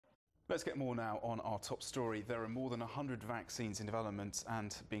Let's get more now on our top story. There are more than 100 vaccines in development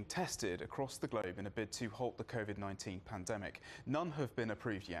and being tested across the globe in a bid to halt the COVID-19 pandemic. None have been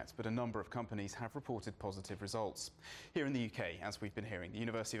approved yet, but a number of companies have reported positive results. Here in the UK, as we've been hearing, the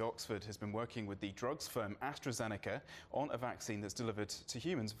University of Oxford has been working with the drugs firm AstraZeneca on a vaccine that's delivered to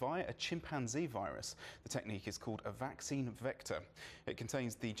humans via a chimpanzee virus. The technique is called a vaccine vector. It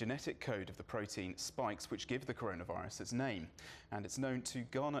contains the genetic code of the protein spikes which give the coronavirus its name, and it's known to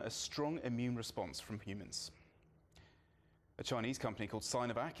garner a strong immune response from humans. A Chinese company called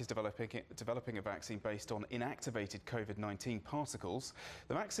Sinovac is developing a vaccine based on inactivated COVID-19 particles.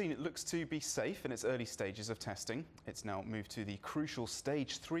 The vaccine looks to be safe in its early stages of testing. It's now moved to the crucial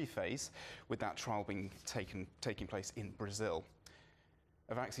stage 3 phase, with that trial being taking place in Brazil.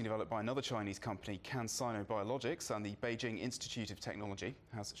 A vaccine developed by another Chinese company, CanSino Biologics, and the Beijing Institute of Technology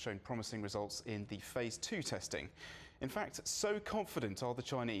has shown promising results in the phase 2 testing. In fact, so confident are the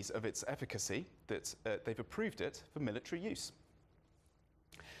Chinese of its efficacy that they've approved it for military use.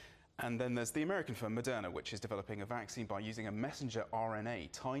 And then there's the American firm Moderna, which is developing a vaccine by using a messenger RNA,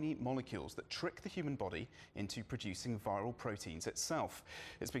 tiny molecules that trick the human body into producing viral proteins itself.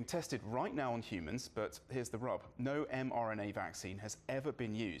 It's being tested right now on humans, but here's the rub. No mRNA vaccine has ever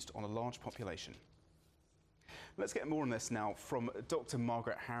been used on a large population. Let's get more on this now from Dr.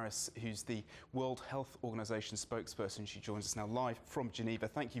 Margaret Harris, who's the World Health Organization spokesperson. She joins us now live from Geneva.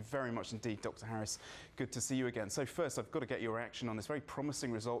 Thank you very much indeed, Dr. Harris. Good to see you again. So first, I've got to get your reaction on this very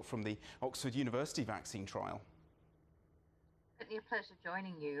promising result from the Oxford University vaccine trial. Certainly a pleasure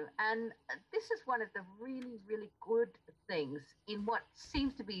joining you. And this is one of the really good things in what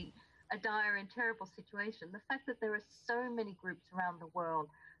seems to be a dire and terrible situation. The fact that there are so many groups around the world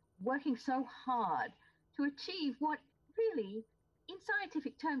working so hard to achieve what really, in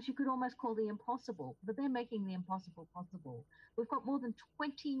scientific terms, you could almost call the impossible, but they're making the impossible possible. We've got more than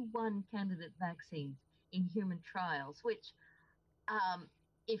 21 candidate vaccines in human trials, which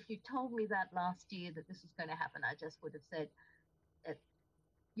if you told me that last year that this was going to happen, I just would have said,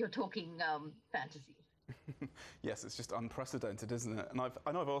 you're talking fantasy. Yes, it's just unprecedented, isn't it? And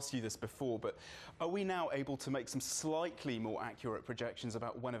I know I've asked you this before, but are we now able to make some slightly more accurate projections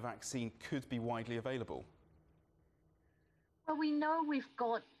about when a vaccine could be widely available? Well, we know we've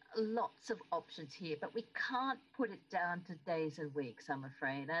got lots of options here, but we can't put it down to days and weeks, I'm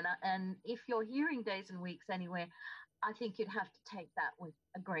afraid. And if you're hearing days and weeks anywhere, I think you'd have to take that with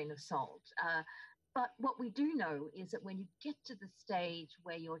a grain of salt. But what we do know is that when you get to the stage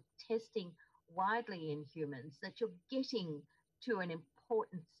where you're testing widely in humans, that you're getting to an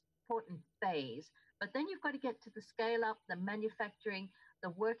important phase, but then you've got to get to the scale up, the manufacturing, the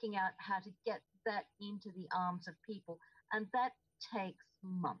working out how to get that into the arms of people, and that takes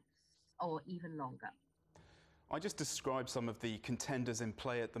months or even longer. I just described some of the contenders in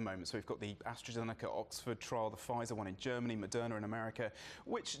play at the moment. So we've got the AstraZeneca Oxford trial, the Pfizer one in Germany, Moderna in America.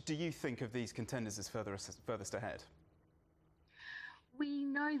 Which do you think of these contenders is furthest ahead? We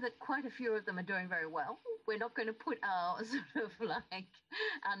know that quite a few of them are doing very well. We're not going to put our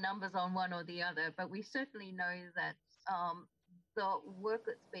our numbers on one or the other, but we certainly know that the work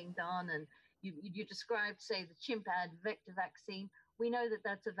that's being done, and you described, say, the chimpanzee vector vaccine. We know that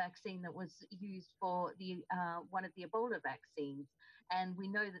that's a vaccine that was used for the one of the Ebola vaccines, and we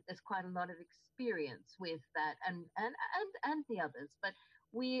know that there's quite a lot of experience with that and the others. But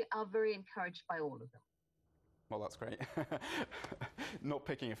we are very encouraged by all of them. Well, that's great. Not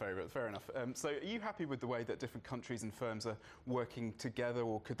picking a favourite, fair enough. So are you happy with the way that different countries and firms are working together,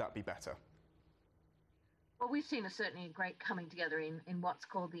 or could that be better? Well, we've seen certainly a great coming together in what's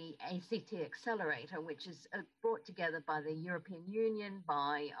called the ACT Accelerator, which is brought together by the European Union,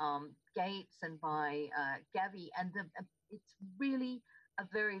 by Gates and by Gavi. And it's really a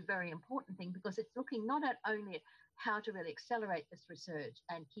very important thing, because it's looking not only at how to really accelerate this research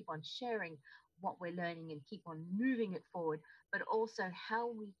and keep on sharing what we're learning and keep on moving it forward, but also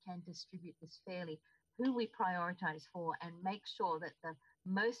how we can distribute this fairly, who we prioritize for, and make sure that the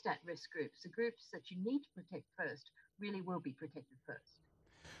most at-risk groups, the groups that you need to protect first, really will be protected first.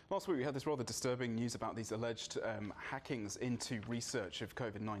 Last week we had this rather disturbing news about these alleged hackings into research of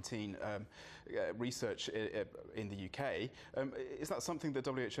COVID-19 research in the UK. Is that something that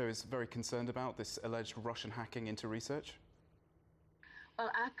WHO is very concerned about, this alleged Russian hacking into research? Well,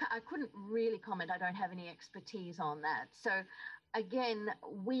 I couldn't really comment. I don't have any expertise on that. So again,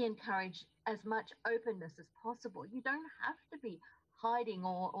 we encourage as much openness as possible. You don't have to be hiding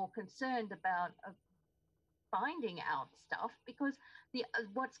or concerned about finding out stuff, because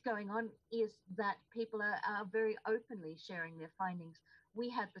what's going on is that people are very openly sharing their findings. We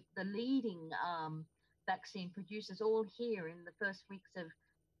had the leading vaccine producers all here in the first weeks of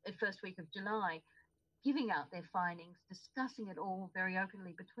first week of July, giving out their findings, discussing it all very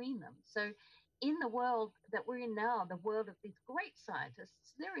openly between them. So, in the world that we're in now, the world of these great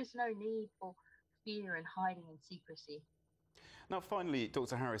scientists, there is no need for fear and hiding and secrecy. Now, finally,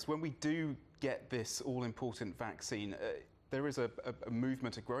 Dr. Harris, when we do get this all-important vaccine, there is a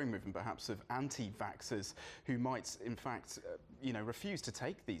movement, a growing movement perhaps, of anti-vaxxers who might, in fact, refuse to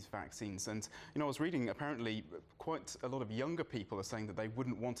take these vaccines. And, I was reading, apparently, quite a lot of younger people are saying that they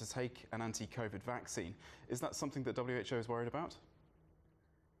wouldn't want to take an anti-COVID vaccine. Is that something that WHO is worried about?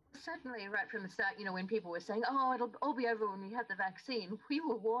 Certainly, right from the start, when people were saying, oh, it'll all be over when we have the vaccine, we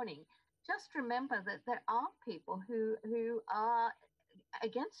were warning. Just remember that there are people who are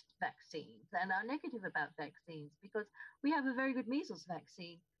against vaccines and are negative about vaccines, because we have a very good measles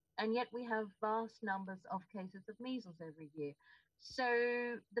vaccine, and yet we have vast numbers of cases of measles every year.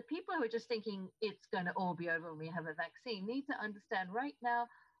 So the people who are just thinking it's going to all be over when we have a vaccine need to understand right now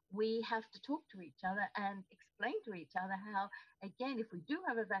we have to talk to each other and explain to each other how, again, if we do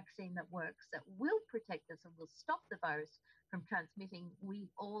have a vaccine that works, that will protect us and will stop the virus from transmitting, we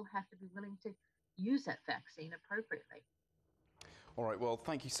all have to be willing to use that vaccine appropriately. All right, well,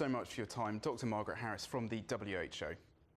 thank you so much for your time. Dr. Margaret Harris from the WHO.